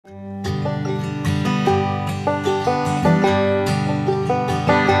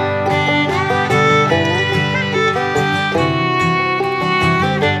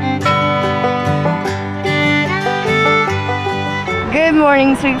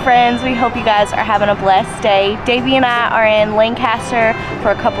sweet friends. We hope you guys are having a blessed day. Davey and I are in Lancaster for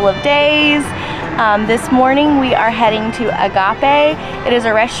a couple of days. This morning we are heading to Agape. It is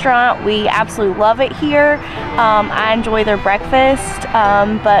a restaurant. We absolutely love it here. I enjoy their breakfast,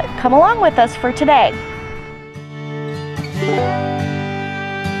 but come along with us for today.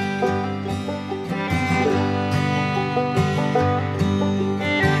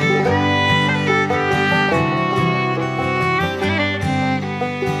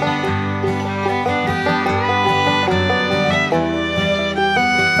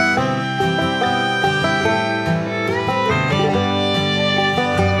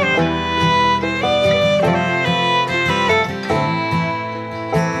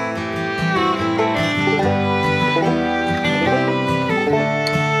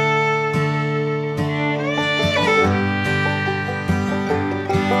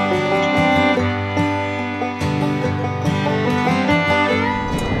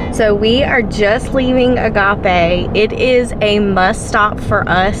 So we are just leaving Agape. It is a must stop for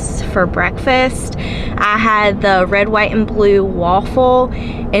us for breakfast. I had the red, white, and blue waffle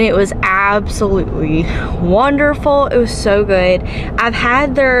and it was absolutely wonderful. It was so good. I've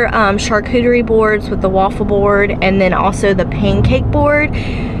had their charcuterie boards with the waffle board and then also the pancake board.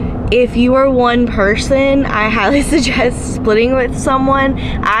 If you are one person, I highly suggest splitting with someone.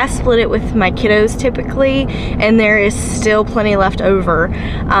 I split it with my kiddos typically, and there is still plenty left over.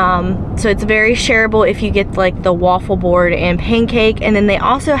 So it's very shareable if you get like the waffle board and pancake, and then they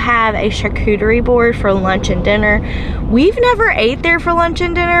also have a charcuterie board for lunch and dinner. We've never ate there for lunch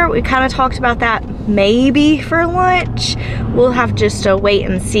and dinner. We kind of talked about that maybe for lunch. We'll have just to wait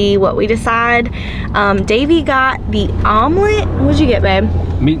and see what we decide. Davey got the omelet. What'd you get, babe?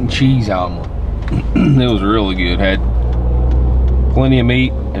 Meat and cheese omelet. It was really good. Had plenty of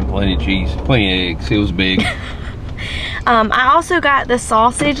meat and plenty of cheese, plenty of eggs. It was big. I also got the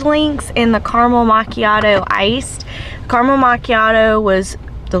sausage links and the caramel macchiato iced. Caramel macchiato was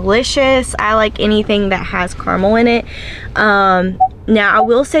delicious. I like anything that has caramel in it. Now I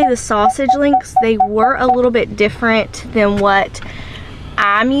will say the sausage links, they were a little bit different than what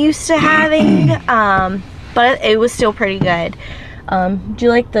I'm used to having, but it was still pretty good. Do you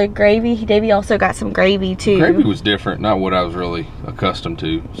like the gravy? Davey also got some gravy too. Gravy was different, not what I was really accustomed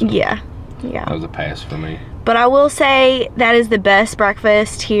to. So yeah. That was a pass for me. But I will say that is the best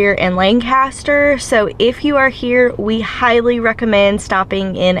breakfast here in Lancaster. So if you are here, we highly recommend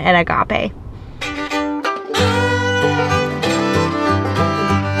stopping in at Agape.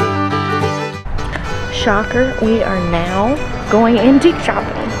 Shocker, we are now going antique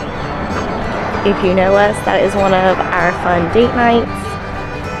shopping. If you know us, that is one of our fun date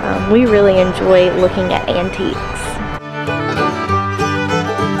nights. We really enjoy looking at antiques.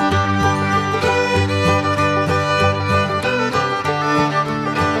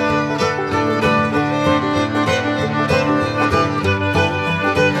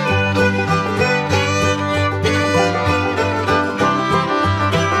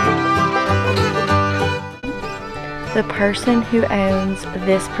 The person who owns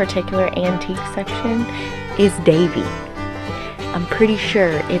this particular antique section is Davey. I'm pretty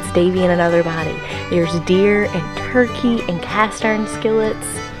sure it's Davey in another body. There's deer and turkey and cast iron skillets.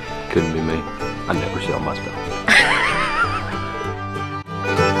 Couldn't be me. I never sell my stuff.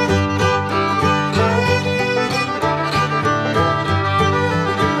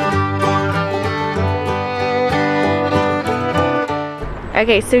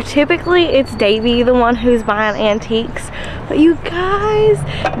 Okay, so typically it's Davey, the one who's buying antiques, but you guys,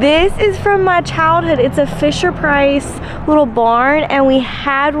 this is from my childhood. It's a Fisher-Price little barn, and we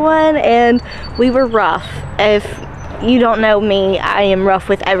had one and we were rough. If you don't know me, I am rough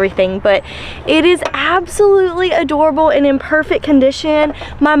with everything, but it is absolutely adorable and in perfect condition.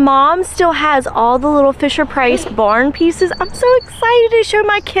 My mom still has all the little Fisher-Price barn pieces. I'm so excited to show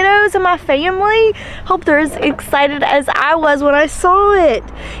my kiddos and my family. Hope they're as excited as I was when I saw it.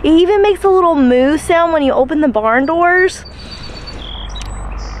 It even makes a little moo sound when you open the barn doors.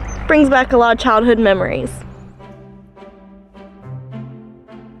 Brings back a lot of childhood memories.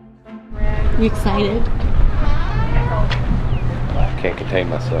 You excited? Can't contain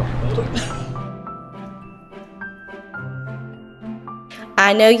myself.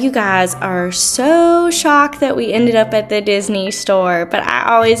 I know you guys are so shocked that we ended up at the Disney store, but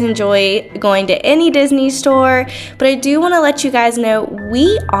I always enjoy going to any Disney store. But I do want to let you guys know,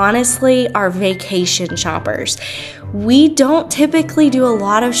 we honestly are vacation shoppers. We don't typically do a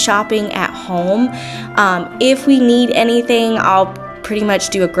lot of shopping at home. If we need anything, I'll pretty much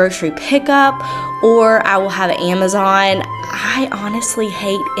do a grocery pickup, or I will have Amazon. I honestly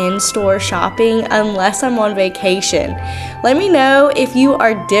hate in-store shopping unless I'm on vacation. Let me know if you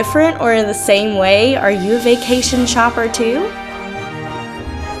are different or in the same way. Are you a vacation shopper too?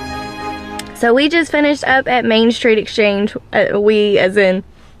 So we just finished up at Main Street Exchange. We as in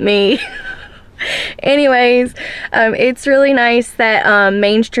me. Anyways, it's really nice that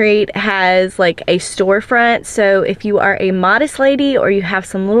Main Street has like a storefront. So if you are a modest lady or you have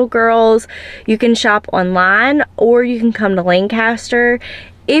some little girls, you can shop online or you can come to Lancaster.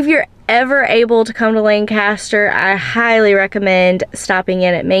 If you're ever able to come to Lancaster, I highly recommend stopping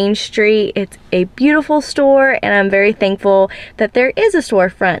in at Main Street. It's a beautiful store and I'm very thankful that there is a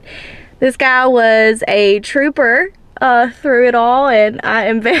storefront. This guy was a trooper through it all, and I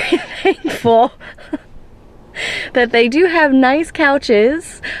am very thankful that they do have nice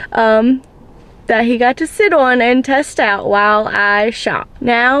couches that he got to sit on and test out while I shop.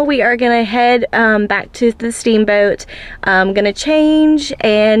 Now we are gonna head back to the steamboat. I'm gonna change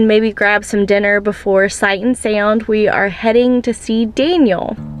and maybe grab some dinner before Sight and Sound. We are heading to see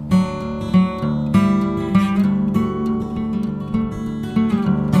Daniel.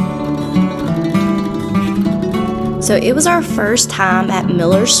 So it was our first time at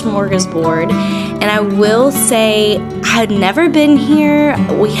Miller's Smorgasbord, and I will say I had never been here.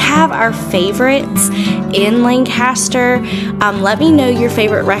 We have our favorites in Lancaster. Let me know your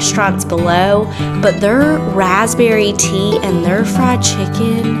favorite restaurants below, but their raspberry tea and their fried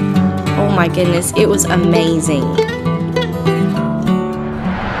chicken, oh my goodness, it was amazing.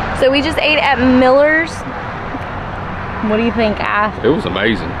 So we just ate at Miller's. What do you think, It was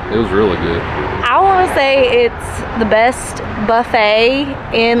amazing. It was really good. I want to say it's the best buffet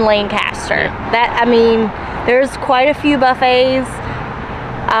in Lancaster. I mean, there's quite a few buffets.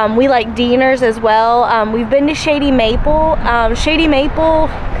 We like Diener's as well. We've been to Shady Maple. Shady Maple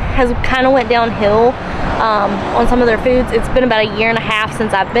has kind of went downhill on some of their foods. It's been about 1.5 years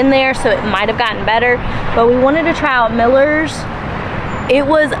since I've been there, so it might have gotten better. But we wanted to try out Miller's. It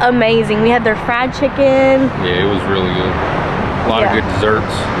was amazing. We had their fried chicken. Yeah, it was really good. A lot of good desserts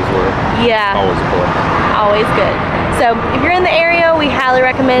as well. Yeah. Always a plus. Always good. So if you're in the area, we highly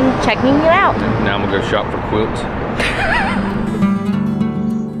recommend checking it out. Now I'm gonna go shop for quilts.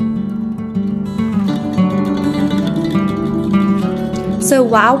 So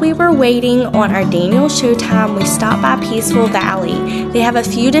while we were waiting on our Daniel showtime, we stopped by Peaceful Valley. They have a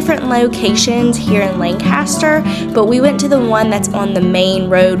few different locations here in Lancaster, but we went to the one that's on the main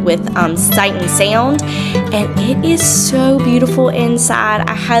road with Sight and Sound, and it is so beautiful inside.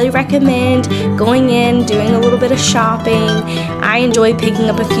 I highly recommend going in, doing a little bit of shopping. I enjoy picking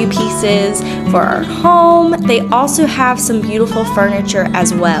up a few pieces for our home. They also have some beautiful furniture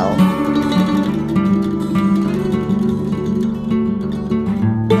as well.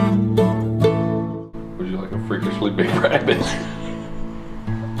 Freakishly big rabbits.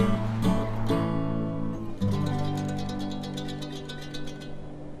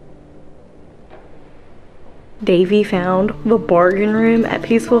 Davey found the bargain room at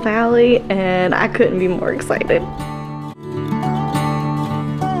Peaceful Valley, and I couldn't be more excited.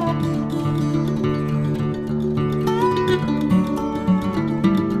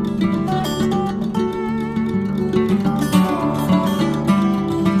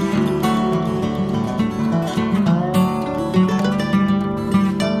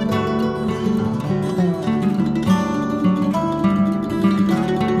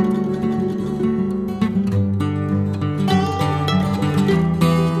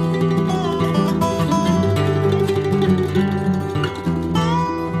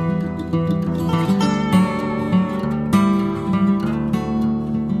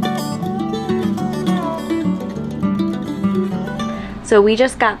 So we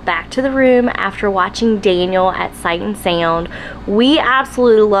just got back to the room after watching Daniel at Sight and Sound. We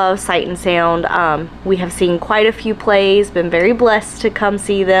absolutely love Sight and Sound. We have seen quite a few plays, been very blessed to come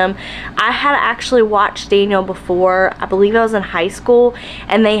see them. I had actually watched Daniel before. I believe I was in high school,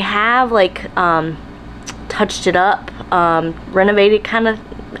 and they have like touched it up, renovated kind of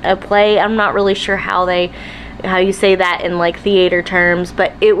a play. I'm not really sure how you say that in like theater terms,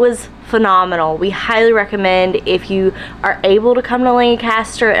 but it was phenomenal. We highly recommend, if you are able to come to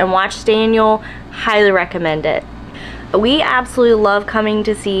Lancaster and watch Daniel, highly recommend it. We absolutely love coming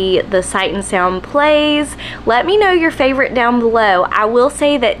to see the Sight and Sound plays. Let me know your favorite down below. I will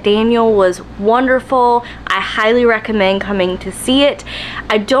say that Daniel was wonderful. I highly recommend coming to see it.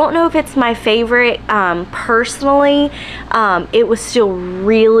 I don't know if it's my favorite personally. It was still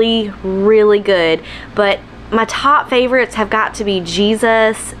really, really good, but my top favorites have got to be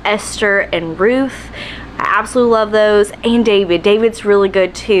Jesus, Esther, and Ruth. I absolutely love those. And David's really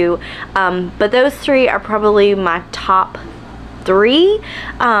good too. But those three are probably my top 3,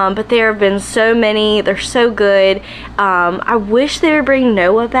 but there have been so many. They're so good. I wish they would bring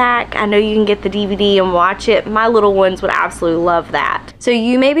Noah back. I know you can get the DVD and watch it. My little ones would absolutely love that. So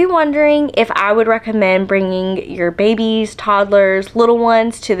you may be wondering if I would recommend bringing your babies, toddlers, little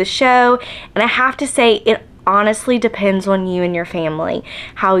ones to the show, and I have to say it honestly depends on you and your family,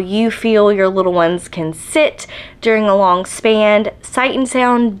 how you feel your little ones can sit during a long span. Sight and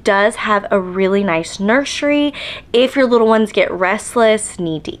Sound does have a really nice nursery. If your little ones get restless,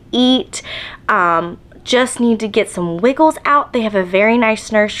 need to eat, just need to get some wiggles out, they have a very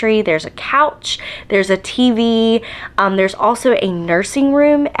nice nursery. There's a couch, there's a TV, there's also a nursing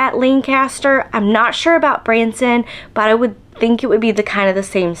room at Lancaster. I'm not sure about Branson, but I would think it would be the kind of the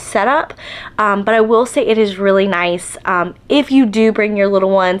same setup, but I will say it is really nice if you do bring your little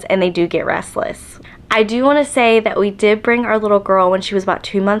ones and they do get restless. I do want to say that we did bring our little girl when she was about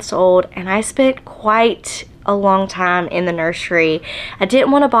 2 months old, and I spent quite a long time in the nursery. I didn't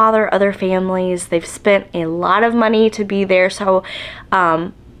want to bother other families. They've spent a lot of money to be there, so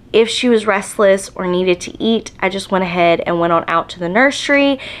if she was restless or needed to eat, I just went ahead and went on out to the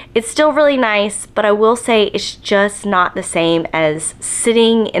nursery. It's still really nice, but I will say it's just not the same as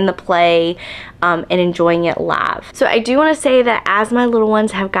sitting in the play and enjoying it live. So I do want to say that as my little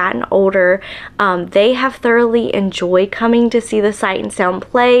ones have gotten older, they have thoroughly enjoyed coming to see the Sight and Sound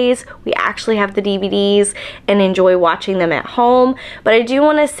plays. We actually have the DVDs and enjoy watching them at home. But I do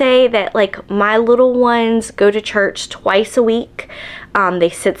want to say that like my little ones go to church twice a week. They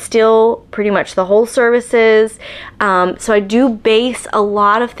sit still pretty much the whole services. So I do base a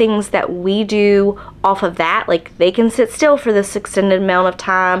lot of things that we do off of that. Like they can sit still for this extended amount of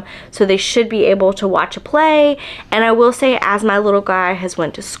time, so they should be able to watch a play. And I will say, as my little guy has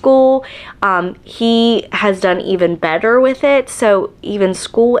went to school, he has done even better with it. So even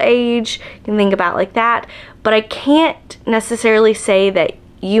school age, you can think about like that. But I can't necessarily say that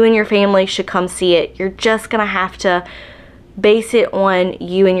you and your family should come see it. You're just gonna have to base it on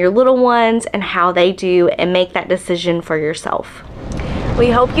you and your little ones and how they do, and make that decision for yourself. We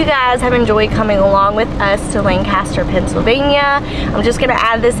hope you guys have enjoyed coming along with us to Lancaster, Pennsylvania. I'm just gonna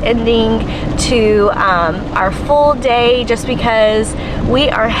add this ending to our full day just because we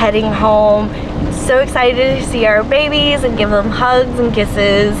are heading home. So excited to see our babies and give them hugs and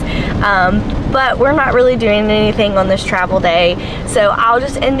kisses. But we're not really doing anything on this travel day, so I'll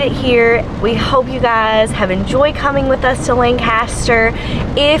just end it here. We hope you guys have enjoyed coming with us to Lancaster.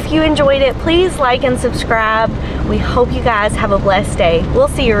 If you enjoyed it, please like and subscribe. We hope you guys have a blessed day. We'll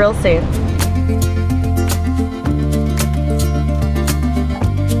see you real soon.